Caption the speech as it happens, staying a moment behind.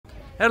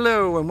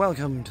Hello and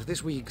welcome to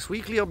this week's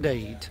weekly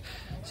update.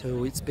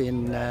 So it's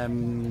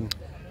been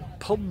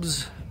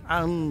pubs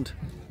and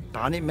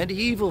Barnet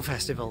Medieval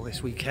Festival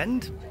this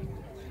weekend.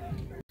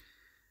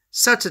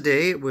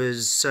 Saturday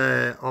was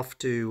off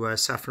to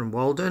Saffron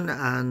Walden,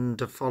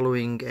 and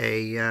following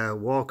a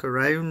walk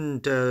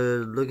around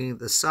looking at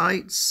the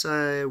sights,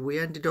 we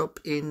ended up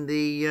in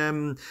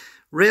the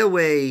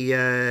railway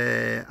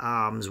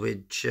arms,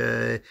 which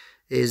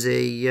is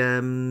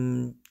a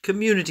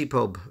community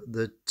pub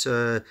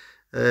that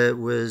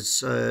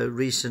was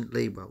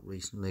recently,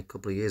 a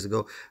couple of years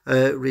ago,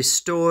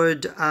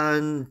 restored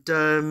and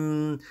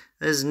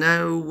is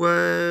now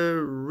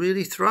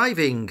really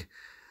thriving.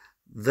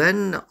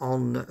 Then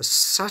on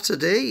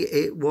Saturday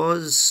it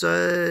was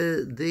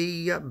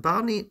the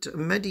Barnet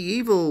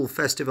Medieval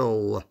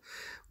Festival,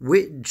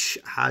 which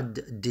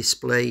had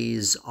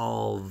displays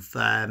of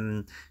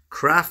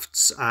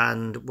crafts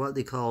and what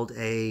they called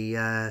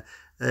a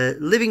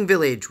living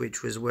village,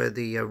 which was where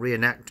the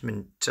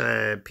reenactment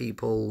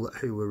people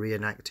who were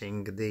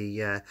reenacting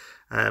the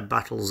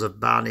battles of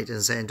Barnet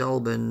and St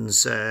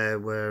Albans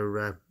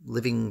were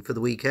living for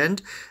the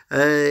weekend.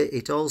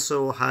 It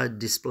also had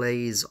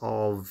displays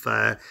of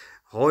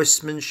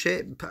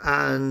horsemanship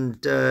and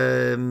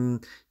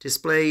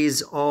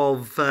displays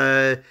of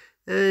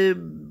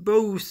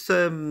both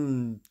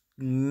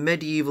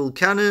medieval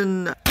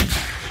cannon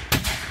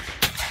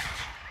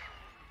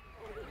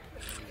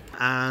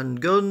and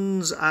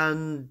guns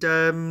and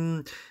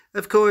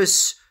of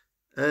course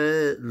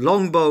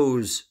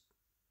longbows,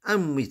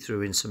 and we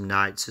threw in some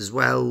knights as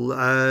well.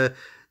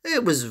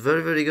 It was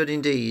very, very good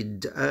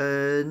indeed,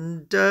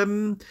 and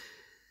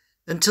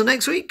until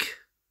next week,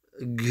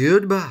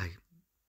 goodbye.